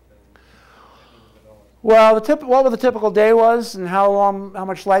getting up and the dogs? Well, what the typical day was and how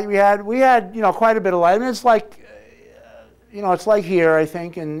much light we had. We had, quite a bit of light. I mean, it's like, it's like here, I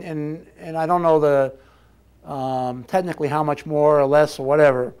think, and I don't know the technically how much more or less or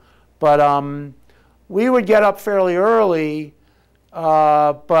whatever, but we would get up fairly early,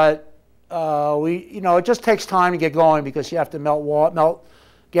 but it just takes time to get going because you have to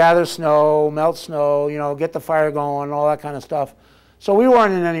gather snow, melt snow, get the fire going, all that kind of stuff. So we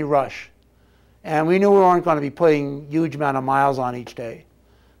weren't in any rush. And we knew we weren't going to be putting huge amount of miles on each day.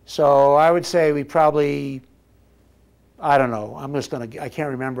 So I would say we probably, I don't know, I can't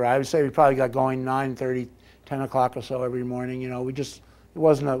remember. I would say we probably got going 9:30, 10 o'clock or so every morning. We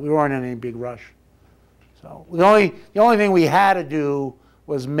weren't in any big rush. So the only thing we had to do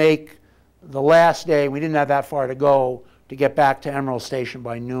was make the last day, we didn't have that far to go, to get back to Emerald Station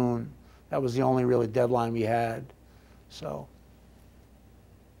by noon. That was the only really deadline we had. So.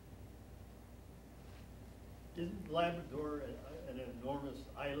 Isn't Labrador an enormous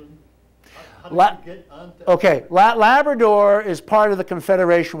island? How did you get onto? Okay, Labrador is part of the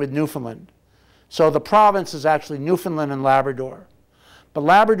Confederation with Newfoundland. So the province is actually Newfoundland and Labrador. But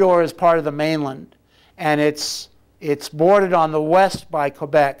Labrador is part of the mainland, and it's bordered on the west by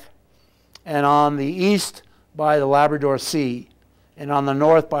Quebec, and on the east by the Labrador Sea, and on the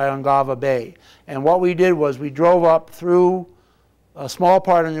north by Ungava Bay. And what we did was we drove up through a small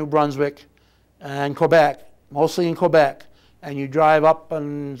part of New Brunswick and Quebec, mostly in Quebec, and you drive up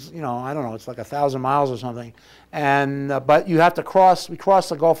and, I don't know, it's like 1,000 miles or something. And, but you have to we cross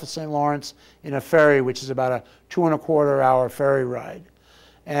the Gulf of St. Lawrence in a ferry, which is about a 2.25-hour ferry ride.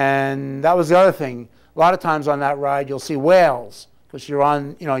 And that was the other thing. A lot of times on that ride, you'll see whales, because you're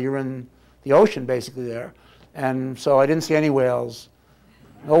in the ocean basically there. And so I didn't see any whales.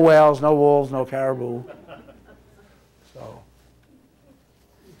 No whales, no wolves, no caribou. So.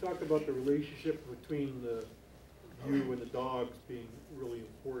 You talked about the relationship between you and the dogs being really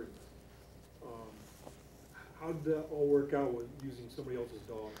important. How did that all work out with using somebody else's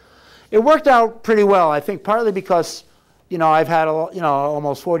dog? It worked out pretty well, I think, partly because, I've had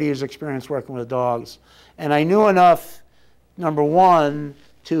almost 40 years experience working with dogs. And I knew enough, number one,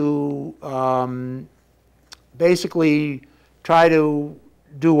 to basically try to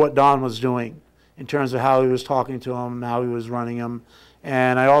do what Don was doing. in terms of how he was talking to him, how he was running him.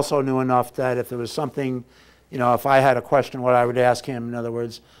 And I also knew enough that if there was something, you know, if I had a question, what I would ask him. In other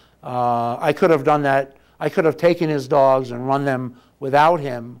words, I could have done that. I could have taken his dogs and run them without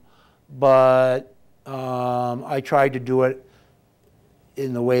him, but I tried to do it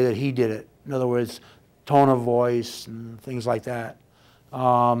in the way that he did it. In other words, tone of voice and things like that.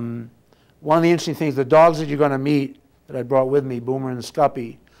 One of the interesting things, the dogs that you're going to meet that I brought with me, Boomer and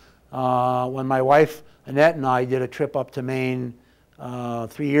Scuppy, when my wife Annette and I did a trip up to Maine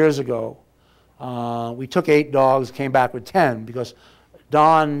 3 years ago, we took 8 dogs, came back with 10 because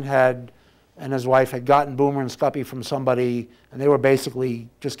Don had and his wife had gotten Boomer and Scuppy from somebody, and they were basically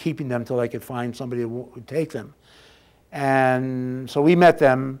just keeping them till they could find somebody who would take them. And so we met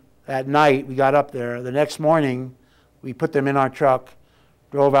them at night. We got up there. The next morning, we put them in our truck,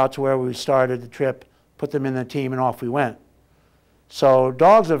 drove out to where we started the trip, put them in the team, and off we went. So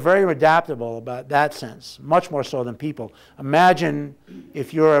dogs are very adaptable about that sense, much more so than people. Imagine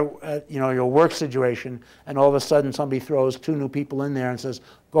if you're at, your work situation and all of a sudden somebody throws 2 new people in there and says,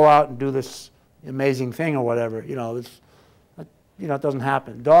 go out and do this amazing thing or whatever. It doesn't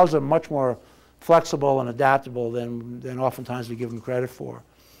happen. Dogs are much more flexible and adaptable than oftentimes we give them credit for.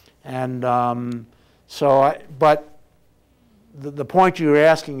 And but the point you were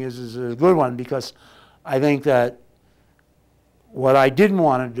asking is a good one, because I think that what I didn't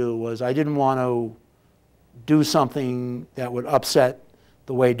want to do was I didn't want to do something that would upset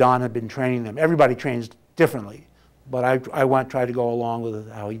the way Don had been training them. Everybody trains differently, but I tried to go along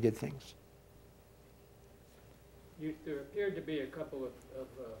with how he did things. There appeared to be a couple of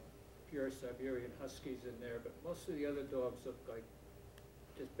pure Siberian Huskies in there, but most of the other dogs look like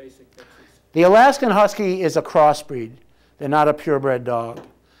just basic mixes. The Alaskan Husky is a crossbreed. They're not a purebred dog.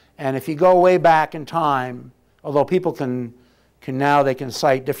 And if you go way back in time, although people can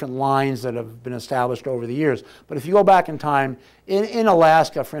cite different lines that have been established over the years. But if you go back in time, in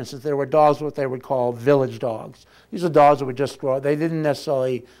Alaska, for instance, there were dogs, what they would call village dogs. These are dogs that would just grow up. They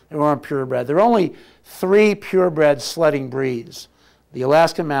weren't purebred. There were only 3 purebred sledding breeds: the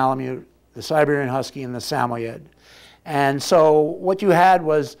Alaskan Malamute, the Siberian Husky, and the Samoyed. And so what you had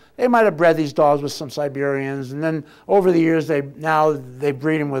was, they might have bred these dogs with some Siberians, and then over the years, they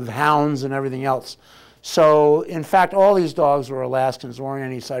breed them with hounds and everything else. So, in fact, all these dogs were Alaskans. There weren't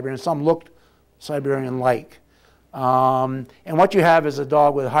any Siberians. Some looked Siberian-like. And what you have is a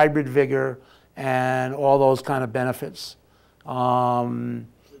dog with hybrid vigor and all those kind of benefits. With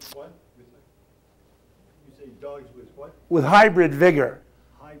what? You say dogs with what? With hybrid vigor.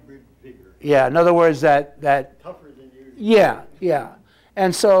 Hybrid vigor. Yeah, in other words, that tougher than usual. Yeah, yeah.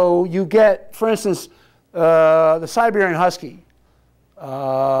 And so you get, for instance, the Siberian Husky.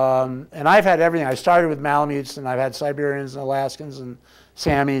 And I've had everything. I started with Malamutes, and I've had Siberians and Alaskans and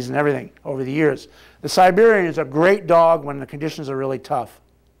Samis and everything over the years. The Siberian is a great dog when the conditions are really tough,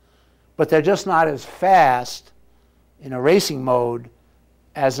 but they're just not as fast in a racing mode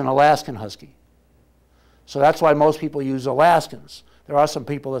as an Alaskan Husky. So that's why most people use Alaskans. There are some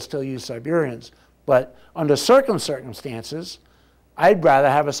people that still use Siberians, but under certain circumstances, I'd rather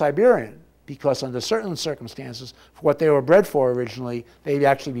have a Siberian, because under certain circumstances, for what they were bred for originally, they'd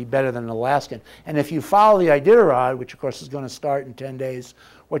actually be better than an Alaskan. And if you follow the Iditarod, which of course is going to start in 10 days,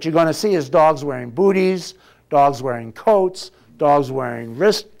 what you're going to see is dogs wearing booties, dogs wearing coats, dogs wearing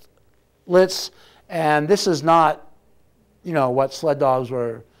wristlets, and this is not, what sled dogs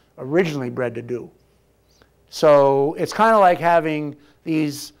were originally bred to do. So it's kind of like having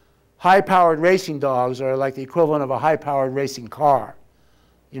these high-powered racing dogs, or like the equivalent of a high-powered racing car.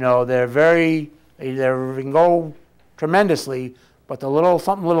 They can go tremendously, but the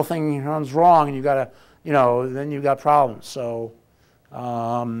little thing runs wrong, and you got to, then you've got problems. So, if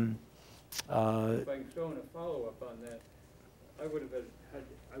I can throw in a follow-up on that, I would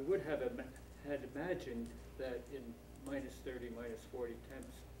have imagined that in -30, -40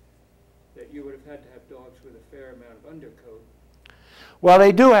 temps, that you would have had to have dogs with a fair amount of undercoat. Well,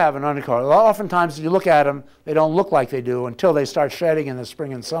 they do have an undercoat. Oftentimes, if you look at them, they don't look like they do until they start shedding in the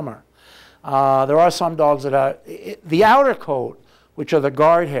spring and summer. There are some dogs that are... The outer coat, which are the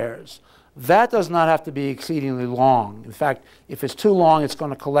guard hairs, that does not have to be exceedingly long. In fact, if it's too long, it's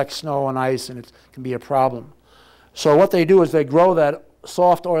going to collect snow and ice, and it can be a problem. So what they do is they grow that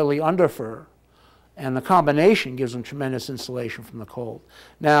soft, oily underfur, and the combination gives them tremendous insulation from the cold.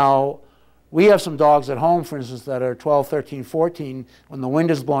 Now, we have some dogs at home, for instance, that are 12, 13, 14. When the wind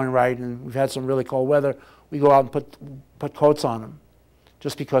is blowing right and we've had some really cold weather, we go out and put coats on them,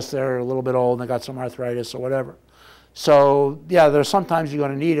 just because they're a little bit old and they got some arthritis or whatever. So, yeah, there's sometimes you're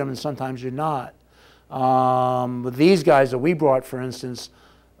going to need them and sometimes you're not. But these guys that we brought, for instance,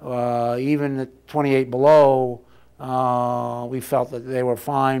 Even at 28 below, we felt that they were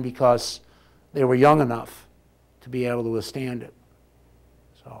fine because they were young enough to be able to withstand it.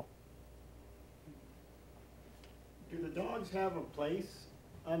 So, do the dogs have a place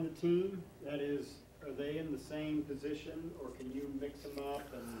on the team? That is, are they in the same position, or can you mix them up?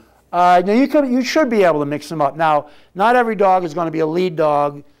 And now you should be able to mix them up. Now, not every dog is going to be a lead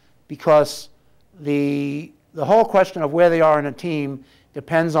dog, because the whole question of where they are in a team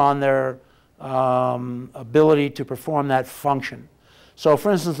depends on their ability to perform that function. So,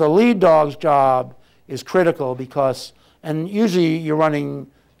 for instance, the lead dog's job is critical because, and usually you're running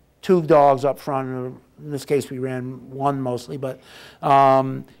 2 dogs up front. In this case, we ran 1 mostly, but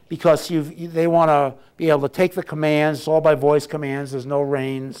because they want to be able to take the commands. It's all by voice commands. There's no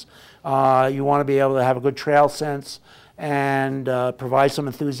reins. You want to be able to have a good trail sense and provide some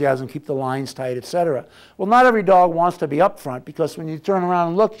enthusiasm, keep the lines tight, etc. Well, not every dog wants to be up front, because when you turn around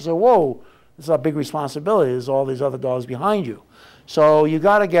and look, you say, whoa, this is a big responsibility. There's all these other dogs behind you. So you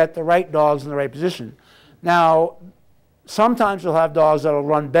got to get the right dogs in the right position. Now, sometimes you'll have dogs that will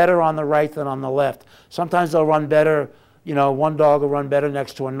run better on the right than on the left. Sometimes they'll run better, you know, one dog will run better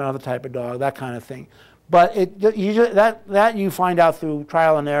next to another type of dog, that kind of thing. But that you find out through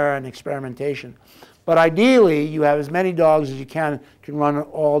trial and error and experimentation. But ideally, you have as many dogs as you can run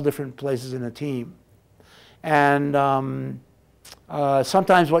all different places in a team. And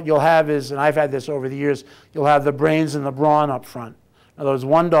sometimes what you'll have is, and I've had this over the years, you'll have the brains and the brawn up front. In other words,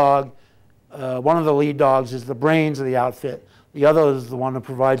 one dog, one of the lead dogs is the brains of the outfit. The other is the one that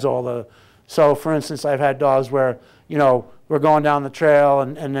provides all the... So, for instance, I've had dogs where, you know, we're going down the trail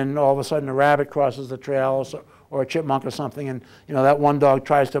and then all of a sudden a rabbit crosses the trail, or a chipmunk or something, and, you know, that one dog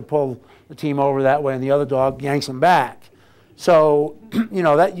tries to pull the team over that way and the other dog yanks them back. So, you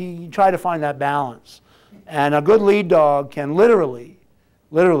know, that you try to find that balance. And a good lead dog can literally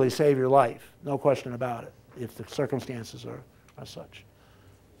save your life, no question about it, if the circumstances are such.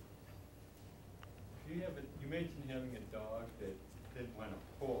 You mentioned having a dog that didn't want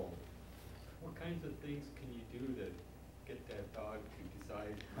to pull. What kinds of things can you do to get that dog to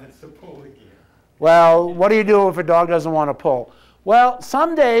decide wants to pull again? Well, what do you do if a dog doesn't want to pull? Well,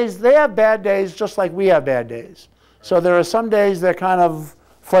 some days they have bad days just like we have bad days. So there are some days they're kind of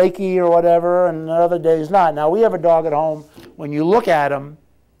flaky or whatever, and other days not. Now, we have a dog at home. When you look at him,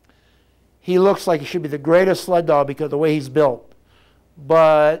 he looks like he should be the greatest sled dog because of the way he's built.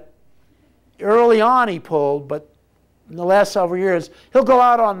 But early on he pulled, but in the last several years, he'll go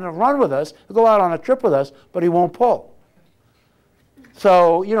out on a run with us, he'll go out on a trip with us, but he won't pull.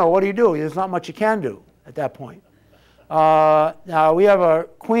 So, you know, what do? There's not much you can do at that point. Now, we have our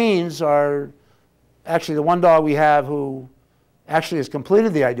queens, actually the one dog we have who actually has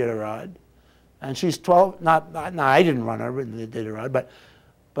completed the Iditarod, and she's 12, I didn't run her in the Iditarod,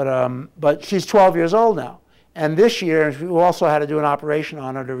 but she's 12 years old now. And this year, we also had to do an operation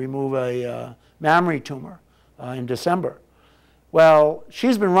on her to remove a mammary tumor in December. Well,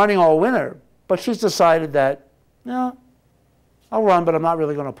 she's been running all winter, but she's decided that, no, I'll run, but I'm not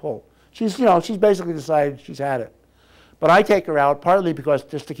really going to pull. She's basically decided she's had it. But I take her out partly because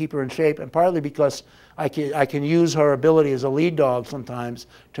just to keep her in shape, and partly because I can use her ability as a lead dog sometimes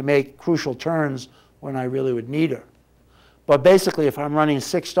to make crucial turns when I really would need her. But basically, if I'm running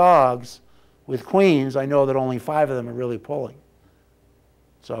 6 dogs with queens, I know that only 5 of them are really pulling.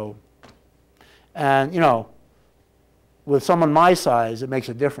 So, and you know, with someone my size, it makes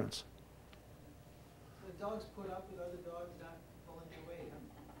a difference. The dogs put up with other dogs not pulling their weight,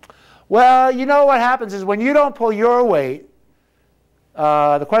 huh? Well, you know what happens is when you don't pull your weight,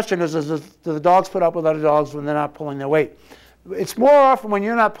 the question is do the dogs put up with other dogs when they're not pulling their weight? It's more often when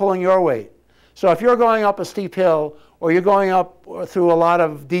you're not pulling your weight. So if you're going up a steep hill, or you're going up through a lot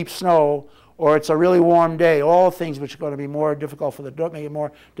of deep snow, or it's a really warm day, all things which are going to be more difficult for the make it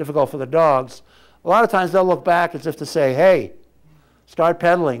more difficult for the dogs, a lot of times they'll look back as if to say, hey, start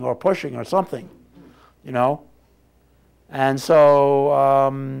pedaling or pushing or something, you know. And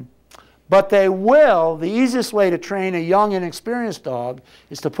so, but they will, the easiest way to train a young, inexperienced dog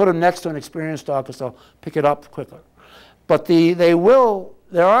is to put them next to an experienced dog because they'll pick it up quicker. But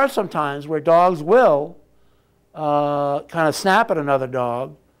there are some times where dogs will kind of snap at another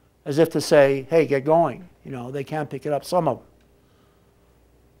dog as if to say, hey, get going. You know, they can't pick it up, some of them.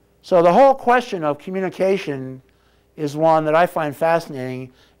 So the whole question of communication is one that I find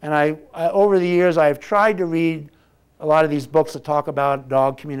fascinating. And over the years, I've tried to read a lot of these books that talk about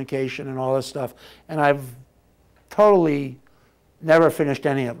dog communication and all this stuff. And I've totally never finished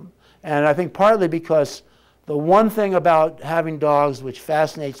any of them. And I think partly because the one thing about having dogs which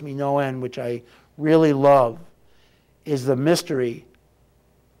fascinates me no end, which I really love, is the mystery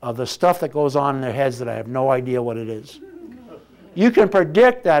of the stuff that goes on in their heads that I have no idea what it is. You can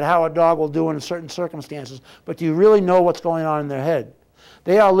predict that how a dog will do in certain circumstances, but do you really know what's going on in their head?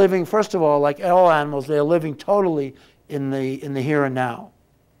 They are living, first of all, like all animals, they are living totally in the here and now.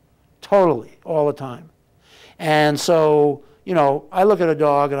 Totally, all the time. And so, you know, I look at a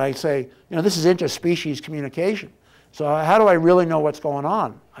dog and I say, you know, this is interspecies communication. So how do I really know what's going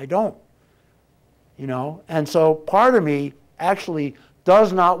on? I don't. You know, and so part of me actually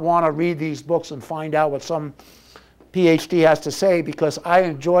does not want to read these books and find out what some PhD has to say, because I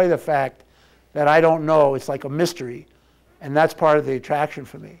enjoy the fact that I don't know. It's like a mystery, and that's part of the attraction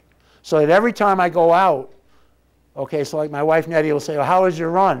for me. So that every time I go out, okay, so like my wife Nettie will say, well, how was your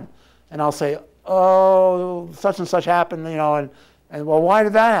run? And I'll say, oh, such and such happened, you know, and well, why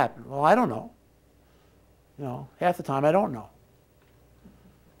did that happen? Well, I don't know. You know, half the time I don't know.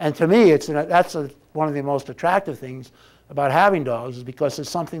 And to me, that's one of the most attractive things about having dogs, is because it's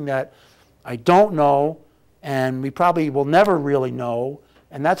something that I don't know, and we probably will never really know,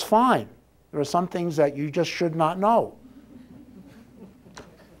 and that's fine. There are some things that you just should not know. How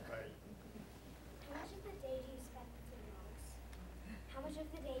much of the day do you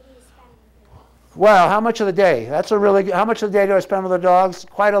spend with the dogs? Well, how much of the day? That's a really good, how much of the day do I spend with the dogs?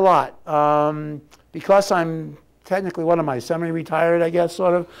 Quite a lot. Because I'm technically, what am I, semi-retired, I guess,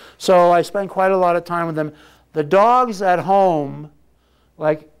 sort of. So I spend quite a lot of time with them. The dogs at home,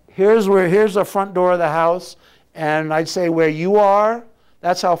 like here's the front door of the house, and I'd say where you are,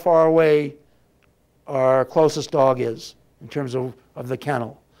 that's how far away our closest dog is in terms of the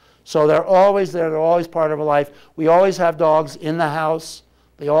kennel. So they're always there, they're always part of our life. We always have dogs in the house.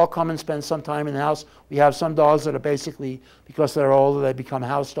 They all come and spend some time in the house. We have some dogs that are basically, because they're older, they become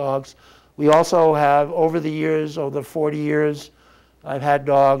house dogs. We also have, over the years, over 40 years, I've had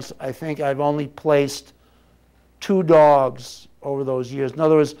dogs. I think I've only placed 2 dogs over those years. In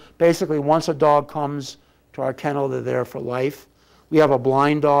other words, basically once a dog comes to our kennel, they're there for life. We have a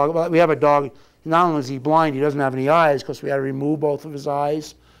blind dog. We have a dog, not only is he blind, he doesn't have any eyes, because we had to remove both of his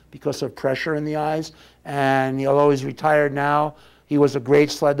eyes because of pressure in the eyes. And although he's retired now, he was a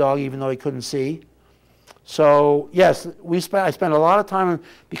great sled dog even though he couldn't see. So yes, I spend a lot of time,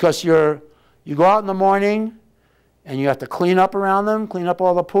 because you go out in the morning and you have to clean up around them, clean up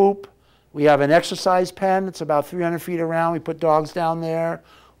all the poop. We have an exercise pen. It's about 300 feet around. We put dogs down there.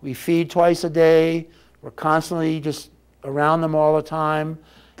 We feed twice a day. We're constantly just around them all the time.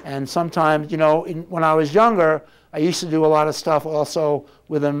 And sometimes, you know, when I was younger, I used to do a lot of stuff also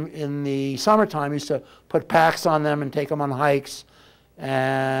with them in the summertime. I used to put packs on them and take them on hikes.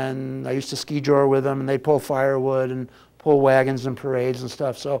 And I used to ski drawer with them, and they'd pull firewood and pull wagons and parades and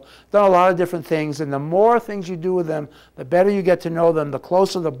stuff. So done a lot of different things, and the more things you do with them, the better you get to know them, the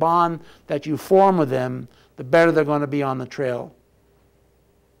closer the bond that you form with them, the better they're going to be on the trail.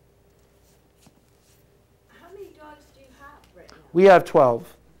 How many dogs do you have right now? We have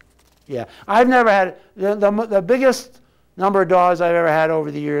 12. Yeah. I've never had, the biggest number of dogs I've ever had over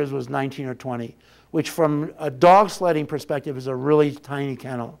the years was 19 or 20. Which from a dog sledding perspective is a really tiny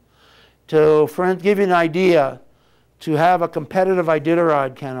kennel. To give you an idea, to have a competitive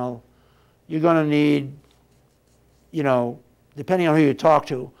Iditarod kennel, you're going to need, you know, depending on who you talk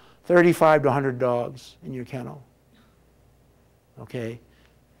to, 35 to 100 dogs in your kennel. Okay?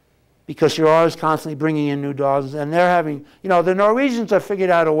 Because you're always constantly bringing in new dogs, and they're having, you know, the Norwegians have figured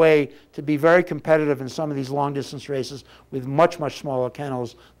out a way to be very competitive in some of these long distance races with much, much smaller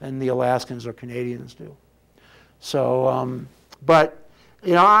kennels than the Alaskans or Canadians do. So, but,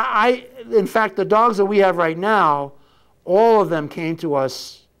 you know, in fact, the dogs that we have right now, all of them came to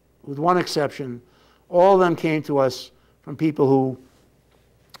us, with one exception, all of them came to us from people who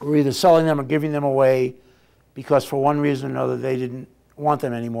were either selling them or giving them away because for one reason or another they didn't want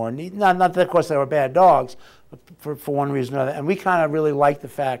them anymore. Not that, of course, they were bad dogs, but for one reason or another. And we kind of really like the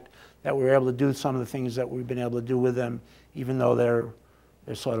fact that we were able to do some of the things that we've been able to do with them, even though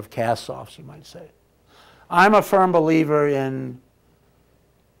they're sort of cast-offs, you might say. I'm a firm believer in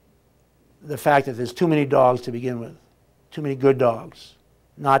the fact that there's too many dogs to begin with, too many good dogs,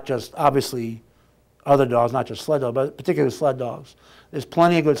 not just, obviously, other dogs, not just sled dogs, but particularly sled dogs. There's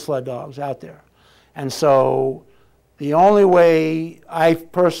plenty of good sled dogs out there. And so the only way I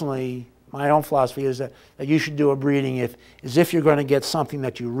personally, my own philosophy is that you should do a breeding is if you're going to get something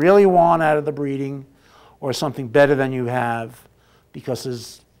that you really want out of the breeding or something better than you have, because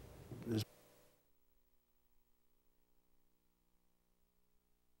there's